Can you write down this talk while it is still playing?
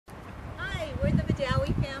we're the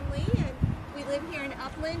Badawi family, and we live here in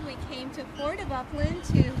Upland. We came to Port of Upland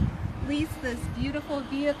to lease this beautiful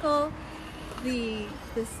vehicle. The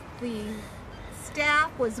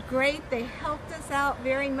staff was great. They helped us out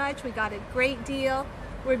very much. We got a great deal.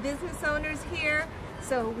 We're business owners here,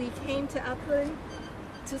 so we came to Upland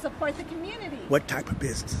to support the community. What type of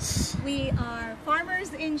business? We are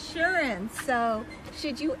Farmers Insurance, so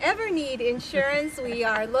should you ever need insurance, we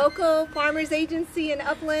are local farmers agency in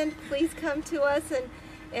Upland. Please come to us,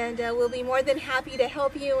 and we'll be more than happy to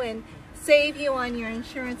help you and save you on your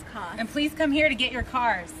insurance costs. And please come here to get your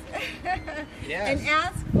cars. Yes. And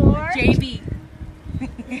ask for JB.